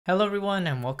Hello everyone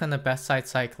and welcome to Best Side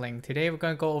Cycling. Today we're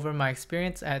going to go over my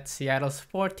experience at Seattle's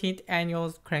 14th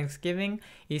annual Cranksgiving,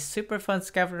 a super fun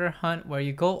scavenger hunt where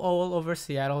you go all over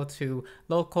Seattle to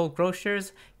local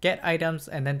grocers, get items,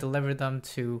 and then deliver them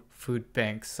to food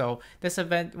banks. So this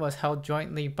event was held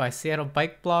jointly by Seattle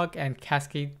Bike Blog and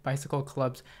Cascade Bicycle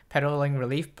Club's Pedaling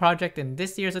Relief Project, and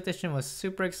this year's edition was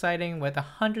super exciting with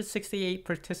 168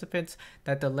 participants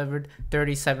that delivered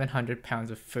 3,700 pounds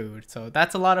of food. So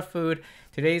that's a lot of food.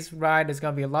 Today's ride is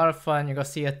going to be a lot of fun. You're going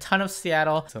to see a ton of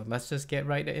Seattle. So let's just get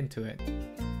right into it.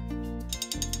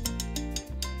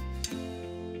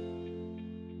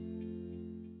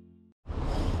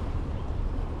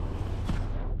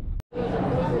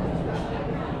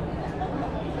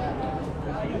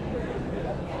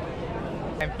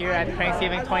 I'm here at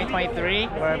Cranksgiving 2023.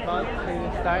 We're about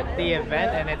to start the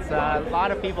event and it's a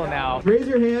lot of people now. Raise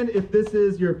your hand if this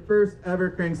is your first ever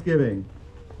Cranksgiving.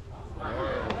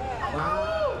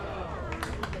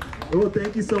 Well,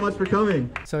 thank you so much for coming.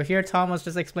 So here Tom was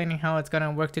just explaining how it's going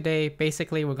to work today.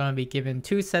 Basically, we're going to be given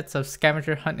two sets of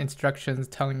scavenger hunt instructions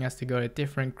telling us to go to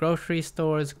different grocery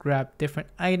stores, grab different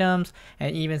items,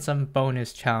 and even some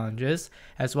bonus challenges.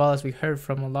 As well as we heard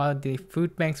from a lot of the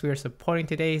food banks we are supporting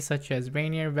today, such as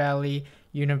Rainier Valley,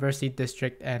 University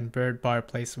District, and Bird Bar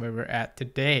Place where we're at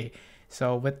today.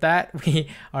 So with that, we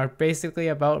are basically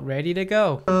about ready to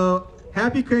go. So,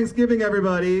 happy Cranksgiving,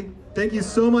 everybody. Thank you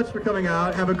so much for coming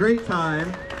out. Have a great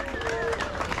time.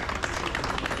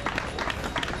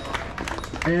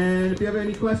 And if you have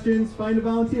any questions, find a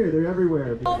volunteer. They're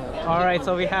everywhere. Alright,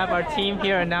 so we have our team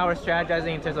here and now we're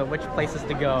strategizing in terms of which places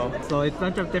to go. So it's a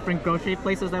bunch of different grocery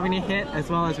places that we need to hit, as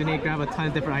well as we need to grab a ton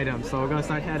of different items. So we're going to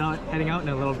start heading out in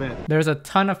a little bit. There's a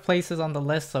ton of places on the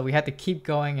list, so we had to keep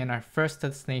going, and our first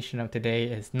destination of today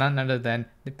is none other than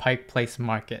the Pike Place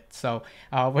Market. So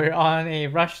we're on a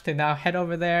rush to now head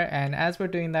over there, and as we're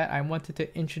doing that, I wanted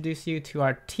to introduce you to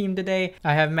our team today.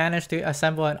 I have managed to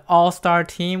assemble an all-star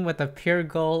team with a pure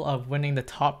goal of winning the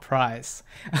top prize.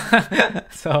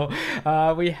 So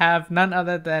we have none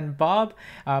other than Bob.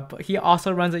 But he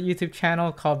also runs a YouTube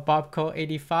channel called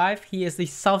Bobco85. He is the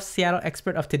South Seattle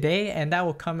expert of today, and that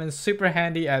will come in super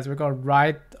handy as we're going to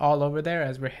ride all over there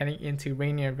as we're heading into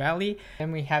Rainier Valley.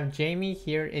 And we have Jamie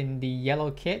here in the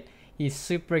yellow kit. He's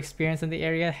super experienced in the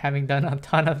area, having done a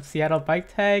ton of Seattle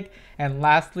bike tag. And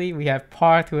lastly, we have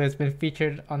Parth, who has been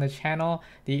featured on the channel,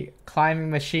 the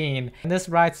climbing machine. And this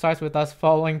ride starts with us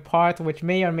following Parth, which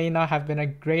may or may not have been a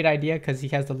great idea because he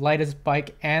has the lightest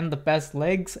bike and the best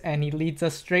legs, and he leads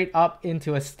us straight up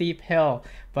into a steep hill.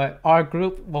 But our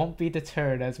group won't be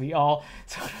deterred as we all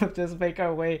sort of just make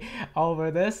our way over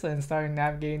this and start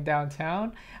navigating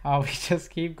downtown. We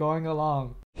just keep going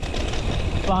along.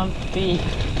 Bumpy.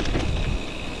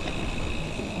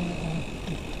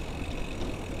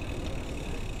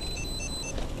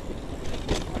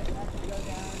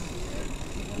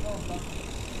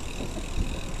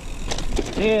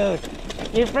 Dude,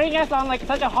 you bring us on like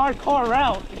such a hardcore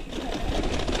route.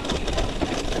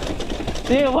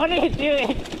 Dude, what are you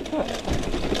doing?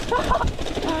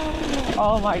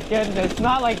 Oh my goodness,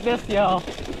 not like this, yo.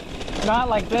 Not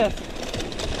like this.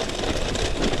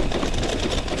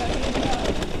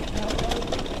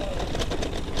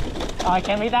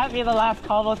 Can that be the last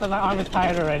cobble so my arm is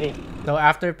tired already? So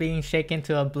after being shaken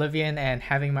to oblivion and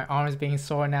having my arms being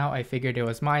sore now, I figured it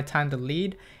was my time to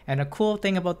lead. And a cool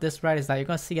thing about this ride is that you're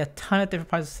going to see a ton of different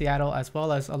parts of Seattle, as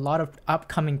well as a lot of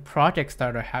upcoming projects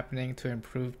that are happening to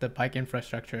improve the bike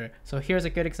infrastructure. So here's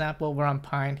a good example. We're on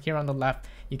Pine. Here on the left,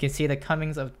 you can see the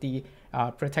comings of the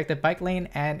protected bike lane,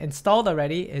 and installed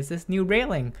already is this new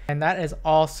railing, and that is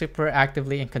all super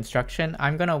actively in construction.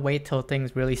 I'm gonna wait till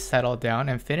things really settle down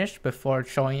and finish before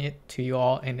showing it to you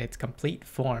all in its complete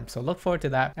form. So look forward to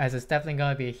that, as it's definitely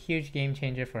gonna be a huge game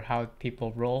changer for how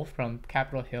people roll from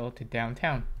Capitol Hill to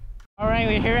downtown. Alright,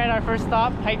 we're here at our first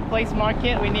stop, Pike Place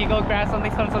Market. We need to go grab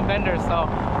something from some vendors, so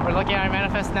we're looking at our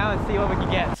manifest now and see what we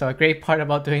can get. So a great part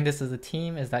about doing this as a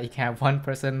team is that you can have one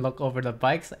person look over the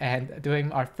bikes, and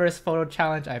doing our first photo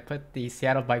challenge, I put the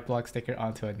Seattle Bike Blog sticker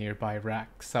onto a nearby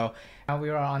rack. So now we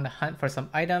are on the hunt for some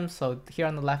items. So here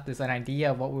on the left is an idea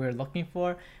of what we were looking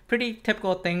for. Pretty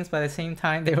typical things, but at the same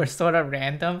time they were sort of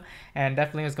random, and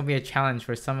definitely was going to be a challenge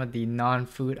for some of the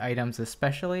non-food items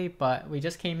especially. But we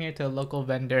just came here to a local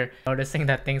vendor, noticing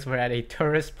that things were at a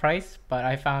tourist price, but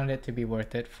I found it to be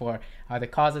worth it for the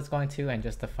cause it's going to and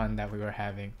just the fun that we were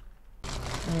having.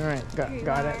 Alright,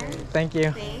 got it. Thank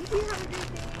you. Thank you. Have a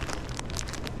great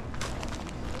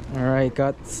day. Alright,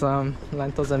 got some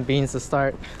lentils and beans to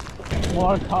start.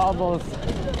 More cobbles.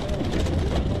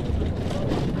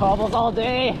 Cobbles all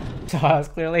day. So I was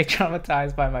clearly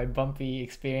traumatized by my bumpy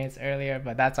experience earlier,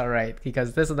 but that's alright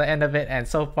because this is the end of it, and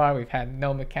so far we've had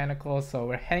no mechanicals. So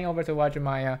we're heading over to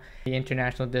Wajimaya, the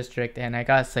international district, and I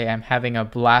gotta say I'm having a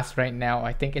blast right now.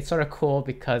 I think it's sort of cool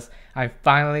because I'm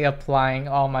finally applying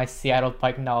all my Seattle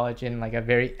bike knowledge in like a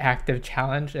very active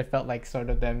challenge. It felt like sort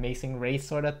of the Amazing Race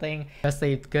sort of thing. Just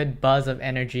a good buzz of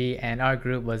energy, and our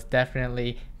group was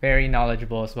definitely very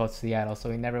knowledgeable about Seattle, so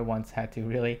we never once had to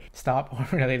really stop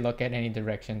or really look at any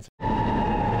directions.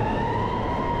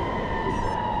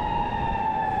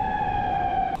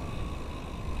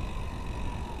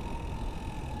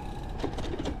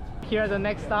 Here at the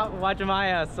next stop,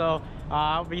 Wajimaya. So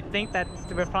we think that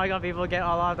we're probably gonna be able to get a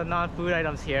lot of the non-food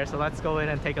items here, so let's go in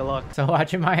and take a look. So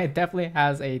Wajimaya definitely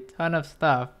has a ton of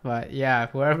stuff, but yeah,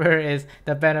 whoever is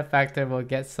the benefactor will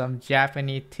get some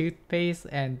Japanese toothpaste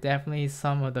and definitely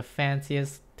some of the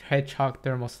fanciest hedgehog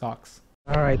thermal socks.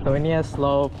 Alright, so we need a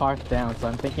slow park down, so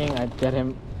I'm thinking I'd get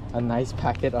him a nice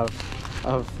packet of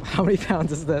how many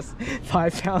pounds is this?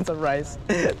 5 pounds of rice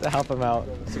to help him out.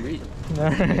 Sweet.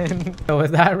 So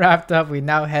with that wrapped up, we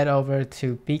now head over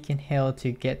to Beacon Hill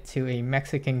to get to a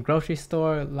Mexican grocery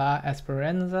store, La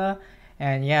Esperanza.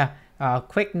 And yeah,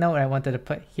 quick note I wanted to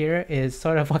put here is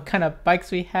sort of what kind of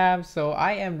bikes we have. So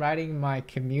I am riding my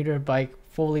commuter bike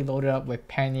fully loaded up with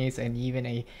panniers and even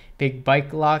a big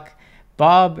bike lock.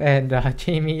 Bob and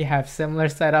Jamie have similar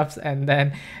setups, and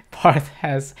then Parth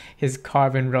has his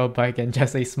carbon road bike and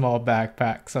just a small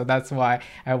backpack. So that's why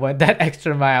I went that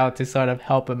extra mile to sort of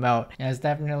help him out. As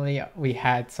definitely we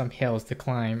had some hills to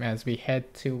climb as we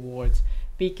head towards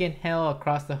Beacon Hill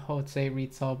across the Jose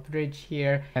Rizal Bridge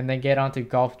here, and then get onto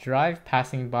Gulf Drive,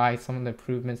 passing by some of the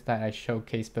improvements that I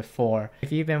showcased before.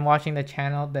 If you've been watching the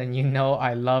channel, then you know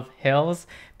I love hills,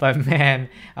 but man,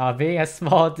 being a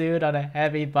small dude on a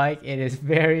heavy bike, it is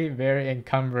very, very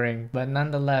encumbering. But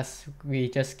nonetheless, we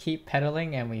just keep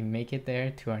pedaling and we make it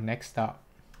there to our next stop.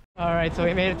 Alright, so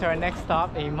we made it to our next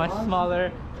stop, a much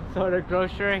smaller sort of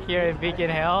grocer here in Beacon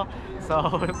Hill.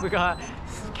 So we got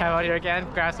camp out here again,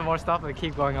 grab some more stuff and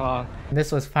keep going along.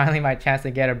 This was finally my chance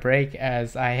to get a break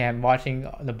as I am watching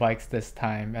the bikes this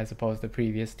time as opposed to the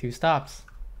previous 2 stops.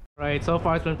 Right, so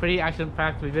far it's been pretty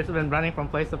action-packed. We've just been running from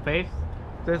place to place.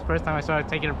 This is the first time I started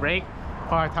taking a break.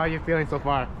 Parth, how are you feeling so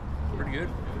far? Pretty good.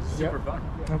 Super fun.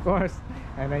 Of course.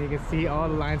 And then you can see all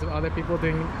the lines of other people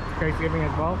doing Cranksgiving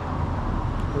as well,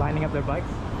 lining up their bikes.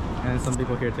 And some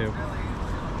people here too.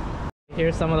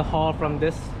 Here's some of the haul from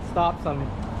this stop, some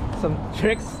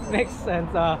tricks mix and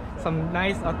some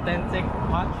nice authentic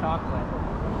hot chocolate.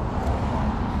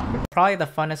 Probably the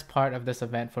funnest part of this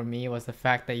event for me was the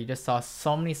fact that you just saw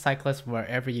so many cyclists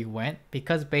wherever you went,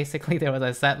 because basically there was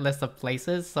a set list of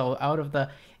places. So out of the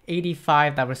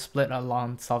 85 that were split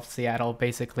along South Seattle,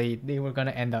 basically they were going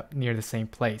to end up near the same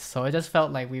place. So it just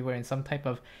felt like we were in some type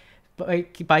of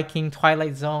biking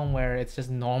twilight zone where it's just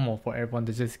normal for everyone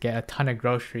to just get a ton of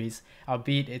groceries,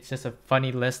 albeit it's just a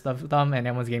funny list of them and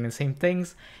everyone's getting the same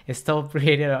things. It still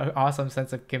created an awesome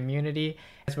sense of community.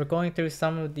 As we're going through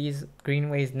some of these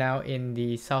greenways now in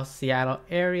the South Seattle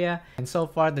area, and so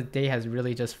far the day has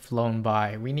really just flown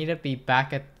by. We need to be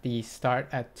back at the start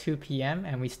at 2 p.m.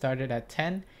 and we started at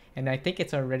 10, and I think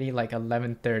it's already like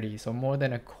 11:30, so more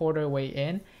than a quarter way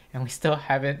in, and we still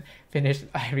haven't finished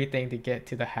everything to get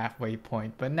to the halfway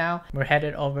point. But now we're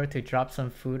headed over to drop some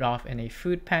food off in a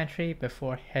food pantry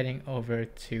before heading over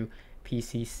to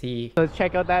PCC. So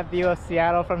check out that view of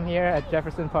Seattle from here at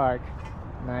Jefferson Park.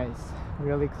 Nice,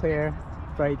 really clear,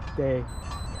 bright day.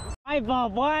 Hi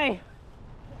Bob, why?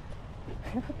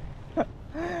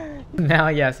 Now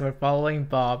yes, we're following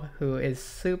Bob, who is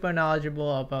super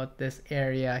knowledgeable about this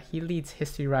area. He leads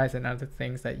history rides and other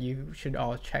things that you should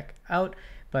all check out.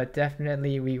 But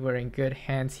definitely we were in good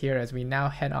hands here as we now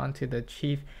head on to the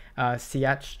Chief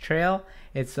Siach Trail.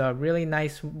 It's a really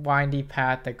nice windy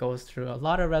path that goes through a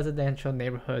lot of residential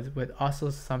neighborhoods with also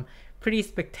some pretty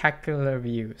spectacular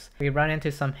views. We run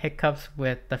into some hiccups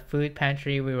with the food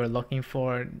pantry we were looking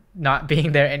for not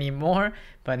being there anymore,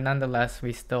 but nonetheless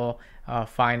we still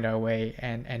find our way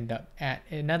and end up at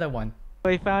another one.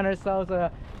 We found ourselves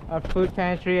a food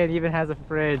pantry. It even has a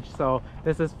fridge, so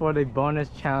this is for the bonus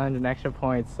challenge and extra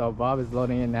points. So Bob is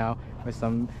loading in now with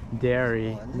some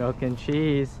dairy, milk and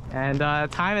cheese, and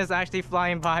time is actually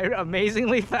flying by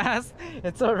amazingly fast.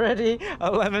 It's already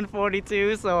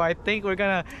 11:42, so I think we're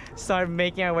gonna start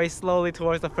making our way slowly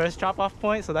towards the first drop-off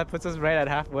point, so that puts us right at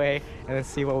halfway, and let's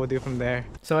see what we'll do from there.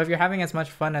 So if you're having as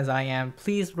much fun as I am,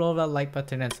 please roll that like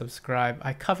button and subscribe.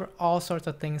 I cover all sorts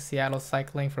of things Seattle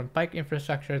cycling, from bike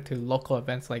infrastructure to local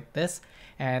events like this,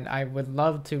 and I would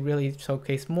love to really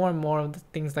showcase more and more of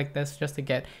things like this just to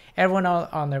get everyone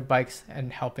out on their bikes bikes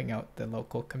and helping out the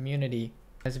local community.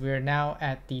 As we are now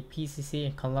at the PCC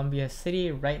in Columbia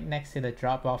City, right next to the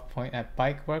drop-off point at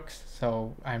Bike Works,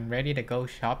 so I'm ready to go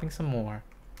shopping some more.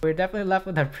 We're definitely left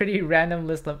with a pretty random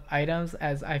list of items,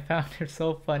 as I found it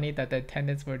so funny that the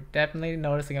attendants were definitely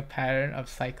noticing a pattern of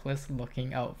cyclists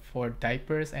looking out for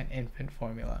diapers and infant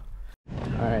formula.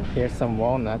 Alright, here's some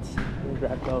walnuts. We'll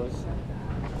grab those.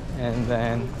 And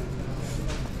then...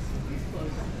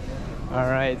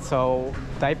 Alright, so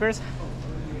diapers?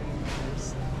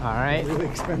 Alright. Really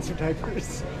expensive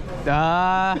diapers.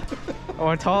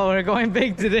 We're told we're going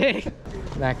big today.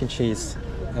 Mac and cheese.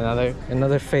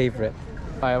 Another favorite.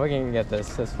 Alright, we can get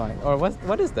this. That's fine. Or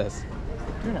what is this?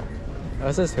 Tuna.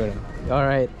 What's this tuna?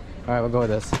 Alright, we'll go with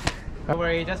this.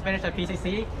 We just finished at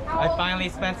PCC. I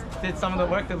finally did some of the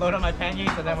work to load up my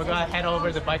panniers, and then we're gonna head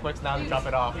over to Bike Works now to drop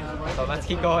it off. So let's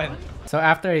keep going. So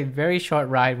after a very short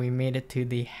ride, we made it to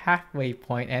the halfway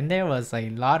point, and there was a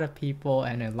lot of people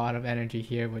and a lot of energy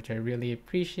here, which I really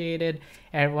appreciated.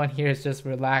 Everyone here is just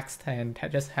relaxed and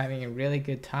just having a really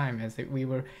good time, as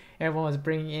everyone was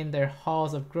bringing in their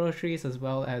hauls of groceries as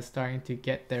well as starting to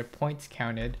get their points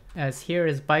counted. As here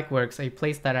is Bike Works, a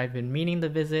place that I've been meaning to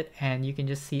visit, and you can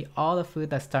just see all the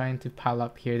food that's starting to pile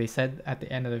up here. They said at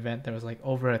the end of the event there was like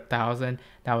over 1,000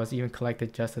 that was even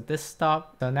collected just at this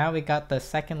stop. So now we got the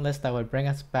second list that would bring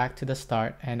us back to the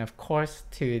start, and of course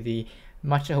to the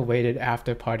much awaited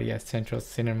after party at Central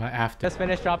Cinema after. Just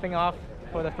finished dropping off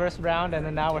for the first round, and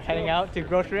then now we're heading out to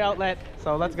grocery outlet,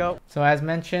 so let's go. So as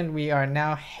mentioned, we are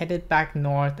now headed back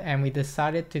north, and we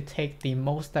decided to take the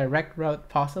most direct route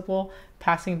possible,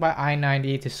 passing by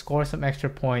I-90 to score some extra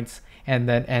points and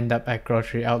then end up at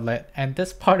grocery outlet. And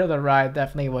this part of the ride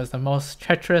definitely was the most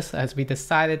treacherous, as we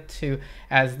decided to,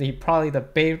 as probably the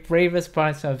bravest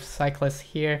bunch of cyclists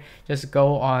here, just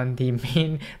go on the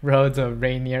main roads of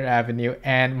Rainier Avenue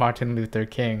and Martin Luther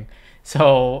King.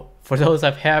 So for those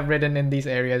that have ridden in these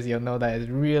areas, you'll know that it's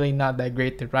really not that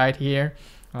great to ride here.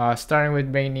 Starting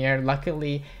with Rainier,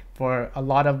 luckily for a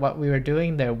lot of what we were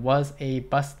doing, there was a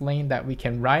bus lane that we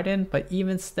can ride in, but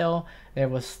even still, there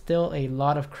was still a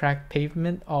lot of cracked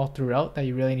pavement all throughout that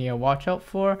you really need to watch out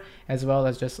for, as well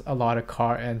as just a lot of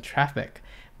car and traffic.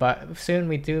 But soon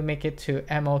we do make it to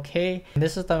MLK.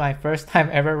 This is my first time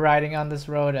ever riding on this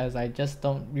road, as I just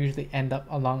don't usually end up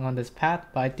along on this path.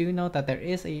 But I do know that there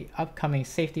is a upcoming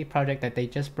safety project that they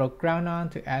just broke ground on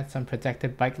to add some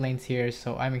protected bike lanes here.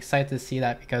 So I'm excited to see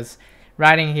that, because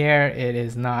riding here, it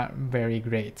is not very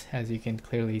great, as you can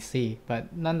clearly see.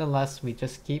 But nonetheless, we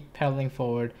just keep pedaling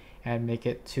forward and make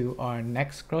it to our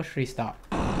next grocery stop.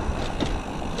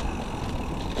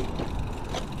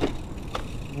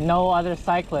 No other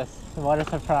cyclists. What a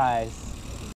surprise.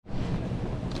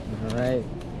 Alright,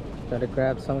 gotta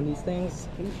grab some of these things.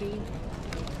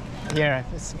 Here,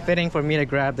 it's fitting for me to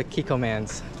grab the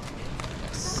Kikkomans.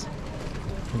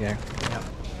 Here, yeah.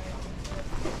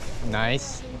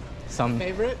 Nice. Some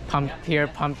favorite pure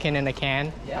pumpkin in a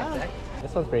can. Yeah.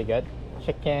 This one's pretty good.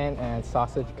 Chicken and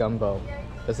sausage gumbo.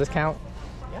 Does this count?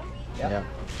 Yeah.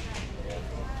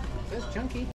 It's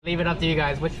chunky. Leave it up to you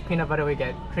guys. Which peanut butter we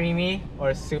get? Creamy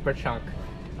or super chunk?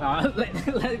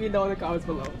 Let me know in the comments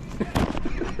below.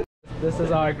 This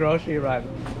is our grocery run.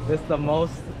 This is the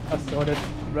most assorted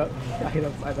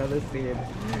items I've ever seen.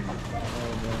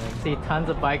 See tons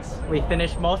of bikes. We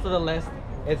finished most of the list.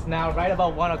 It's now right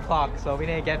about 1 o'clock, so we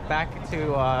need to get back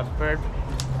to Bird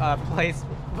Place.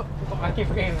 I keep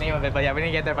forgetting the name of it, but yeah, we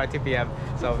didn't get there by 2 p.m.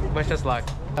 So wish us luck.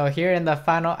 So here in the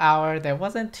final hour, there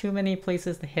wasn't too many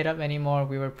places to hit up anymore.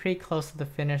 We were pretty close to the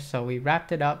finish, so we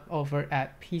wrapped it up over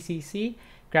at PCC,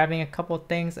 grabbing a couple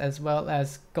things as well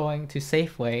as going to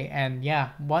Safeway. And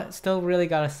yeah, what still really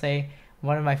gotta say,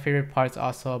 one of my favorite parts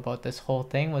also about this whole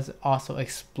thing was also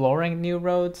exploring new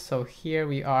roads. So here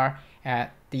we are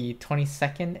at the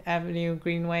 22nd Avenue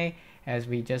Greenway, as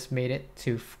we just made it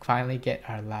to finally get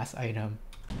our last item.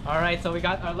 Alright, so we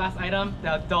got our last item,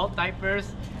 the adult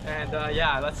diapers, and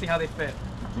yeah, let's see how they fit.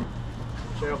 I'm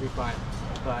sure it'll be fine,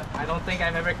 but I don't think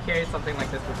I've ever carried something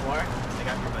like this before. I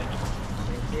got your bike.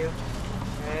 Thank you.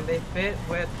 And they fit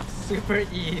with super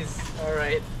ease.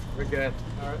 Alright, we're good.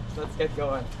 Alright, let's get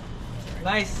going.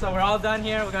 Nice, so we're all done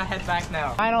here. We're gonna head back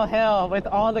now. Final hill with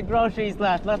all the groceries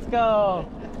left. Let's go.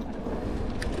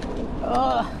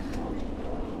 Oh.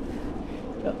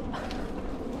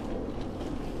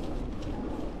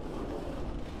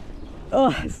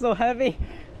 Oh, it's so heavy.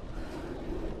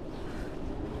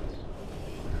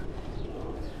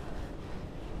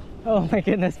 Oh my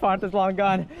goodness, part is long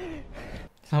gone.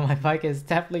 So my bike is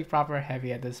definitely proper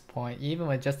heavy at this point. Even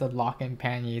with just the lock-in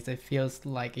panniers, it feels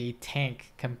like a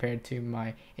tank compared to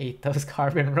my Athos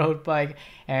carbon road bike.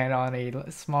 And on a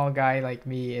small guy like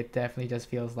me, it definitely just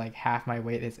feels like half my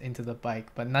weight is into the bike.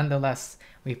 But nonetheless,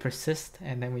 we persist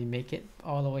and then we make it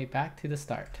all the way back to the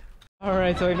start.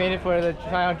 Alright, so we made it for the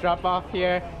final drop off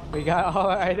here. We got all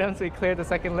our items, we cleared the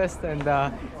second list, and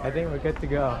I think we're good to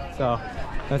go. So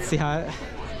let's see how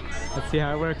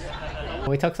it works.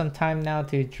 We took some time now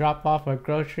to drop off our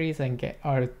groceries and get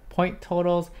our point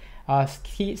totals.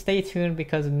 Stay tuned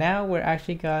because now we're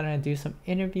actually gonna do some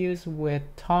interviews with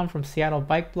Tom from Seattle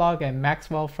Bike Blog and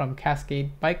Maxwell from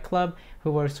Cascade Bike Club,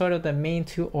 who were sort of the main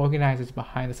two organizers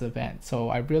behind this event. So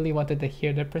I really wanted to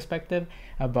hear their perspective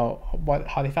about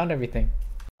how they found everything.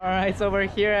 Alright, so we're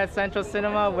here at Central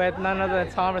Cinema with none other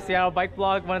than Tom from Seattle Bike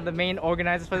Blog, one of the main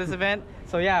organizers for this event.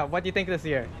 So yeah, what do you think this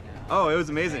year? Oh, it was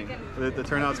amazing. The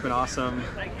turnout's been awesome.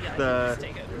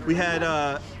 We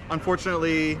had,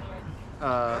 unfortunately,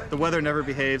 the weather never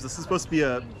behaves. This is supposed to be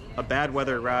a bad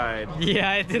weather ride.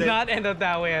 Yeah, it did not end up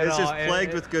that way at all. It's just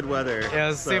plagued with good weather. It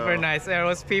was super nice. There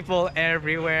was people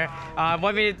everywhere.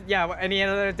 Any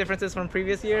other differences from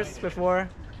previous years before?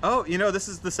 Oh, you know, this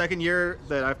is the second year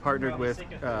that I've partnered with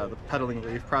the Pedaling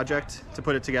Relief Project to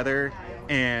put it together,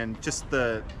 and just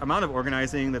the amount of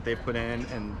organizing that they've put in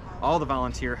and all the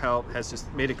volunteer help has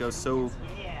just made it go so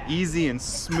easy and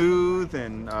smooth,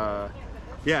 and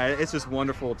yeah, it's just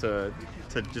wonderful to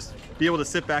just be able to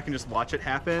sit back and just watch it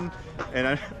happen,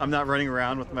 and I'm not running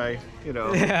around with my, you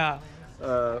know,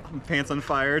 pants on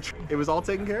fire. It was all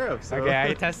taken care of. So. Okay,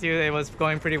 I test you. It was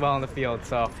going pretty well in the field,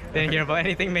 so didn't hear about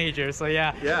anything major. So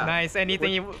yeah, nice.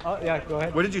 Anything oh yeah, go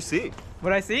ahead. What did you see?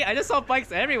 What I see? I just saw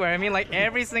bikes everywhere. I mean, like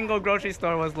every single grocery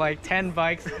store was like 10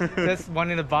 bikes just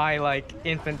wanting to buy like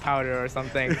infant powder or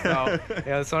something. So it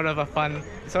was sort of a fun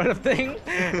sort of thing.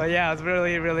 But yeah, it's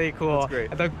really, really cool.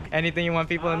 That's great. Anything you want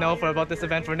people to know about this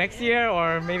event for next year,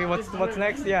 or maybe what's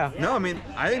next? Yeah. No, I mean,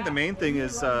 I think the main thing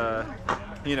is,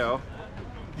 you know,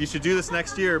 you should do this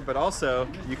next year, but also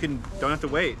you don't have to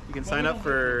wait. You can sign up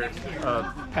for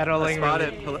a spot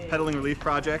at Pedaling Relief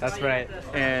Project. That's right.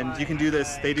 And you can do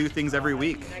this. They do things every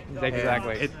week.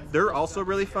 Exactly. They're also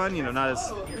really fun. You know, not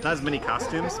as many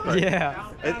costumes, but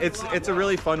yeah, it's a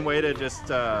really fun way to just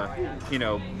you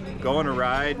know, go on a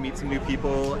ride, meet some new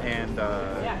people, and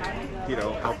you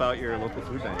know, help out your local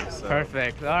food banks. So.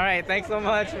 Perfect. All right. Thanks so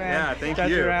much, man. Yeah, thank Chat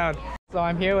you. Around. So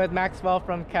I'm here with Maxwell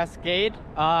from Cascade.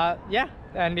 Yeah,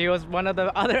 and he was one of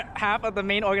the other half of the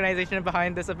main organization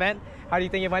behind this event. How do you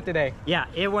think it went today? Yeah,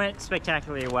 it went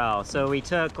spectacularly well. So we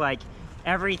took like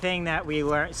everything that we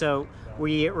learned. So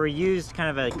we used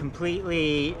kind of a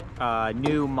completely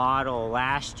new model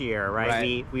last year,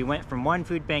 right? We went from 1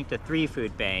 food bank to 3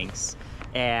 food banks,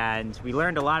 and we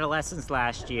learned a lot of lessons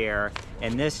last year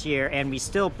and this year, and we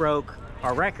still broke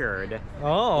our record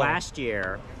last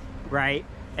year, right?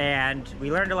 And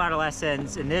we learned a lot of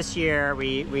lessons, and this year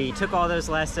we took all those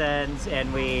lessons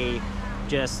and we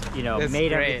just, you know,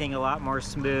 made everything a lot more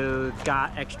smooth,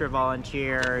 got extra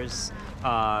volunteers,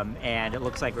 and it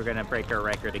looks like we're gonna break our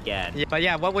record again. Yeah, but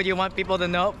yeah, what would you want people to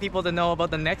know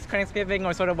about the next Cranksgiving,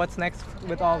 or sort of what's next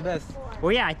with all of this?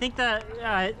 Well, yeah, I think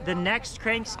the next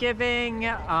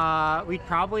Cranksgiving, we'd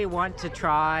probably want to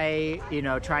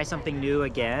try something new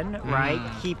again, right?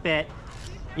 Keep it,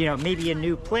 you know, maybe a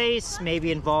new place, maybe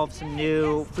involve some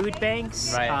new food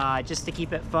banks, just to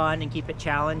keep it fun and keep it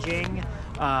challenging.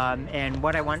 And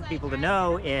what I want people to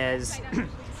know is,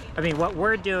 I mean, what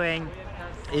we're doing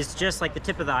is just like the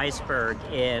tip of the iceberg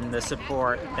in the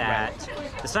support that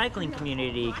the cycling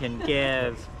community can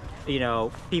give, you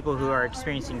know, people who are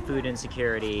experiencing food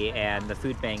insecurity, and the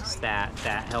food banks that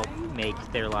help make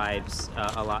their lives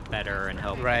a lot better and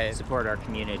help support our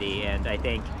community. And I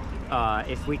think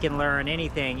if we can learn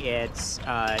anything, it's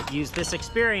use this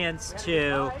experience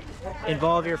to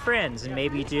involve your friends and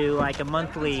maybe do like a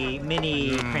monthly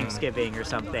mini Cranksgiving or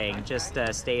something, just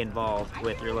stay involved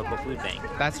with your local food bank.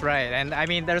 That's right. And I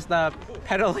mean, there's the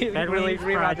Pedaling Relief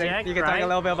Project. You can talk a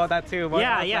little bit about that too.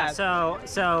 Yeah.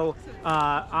 So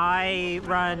I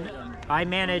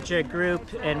manage a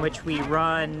group in which we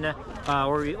run,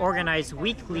 or we organize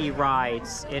weekly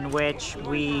rides in which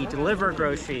we deliver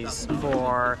groceries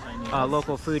for a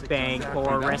local food bank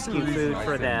or rescue food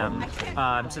for them.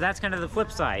 So that's kind of the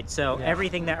flip side. So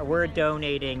everything that we're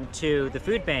donating to the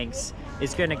food banks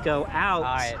is going to go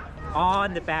out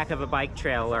on the back of a bike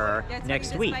trailer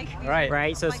next week.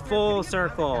 Right. So it's full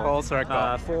circle. Full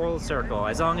circle.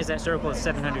 As long as that circle is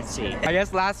 700 feet. I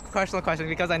guess last question,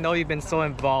 because I know you've been so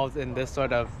involved in this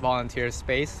sort of volunteer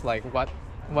space. Like,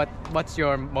 what's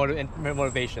your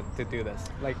motivation to do this?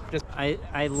 Like, just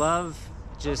I love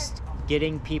just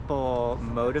getting people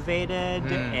motivated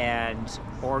and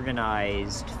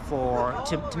organized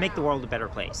to make the world a better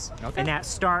place. Okay. And that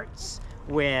starts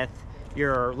with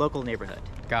your local neighborhood.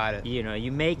 Got it. You know,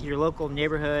 you make your local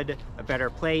neighborhood a better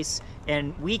place,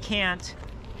 and we can't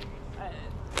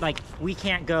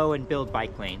go and build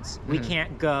bike lanes. We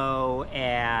can't go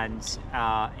and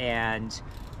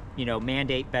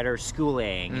mandate better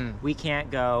schooling. We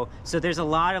can't go. So there's a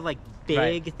lot of like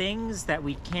big things that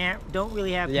we don't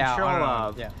really have control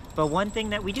of. Yeah. But one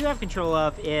thing that we do have control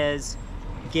of is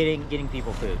getting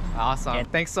people food. Awesome. And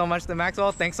thanks so much to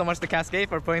Maxwell. Thanks so much to Cascade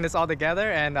for putting this all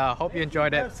together, and hope you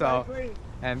enjoyed it. So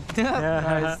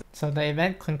the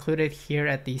event concluded here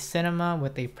at the cinema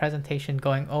with a presentation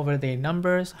going over the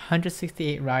numbers: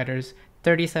 168 riders,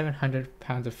 3,700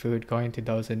 pounds of food going to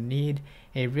those in need,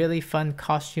 a really fun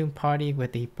costume party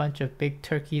with a bunch of big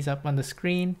turkeys up on the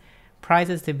screen,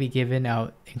 prizes to be given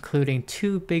out, including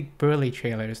 2 big burly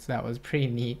trailers that was pretty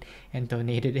neat and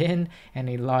donated in, and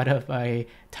a lot of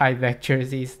Tyvek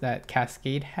jerseys that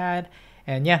Cascade had,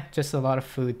 and yeah, just a lot of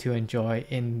food to enjoy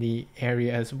in the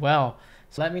area as well.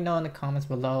 So let me know in the comments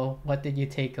below, what did you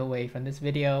take away from this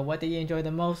video? What did you enjoy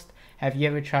the most? Have you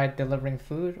ever tried delivering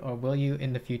food, or will you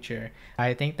in the future?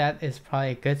 I think that is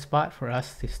probably a good spot for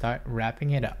us to start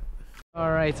wrapping it up.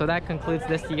 Alright, so that concludes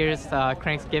this year's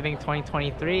Cranksgiving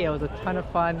 2023. It was a ton of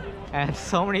fun and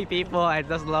so many people. I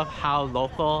just love how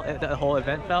local the whole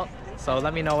event felt. So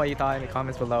let me know what you thought in the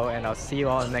comments below, and I'll see you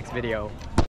all in the next video.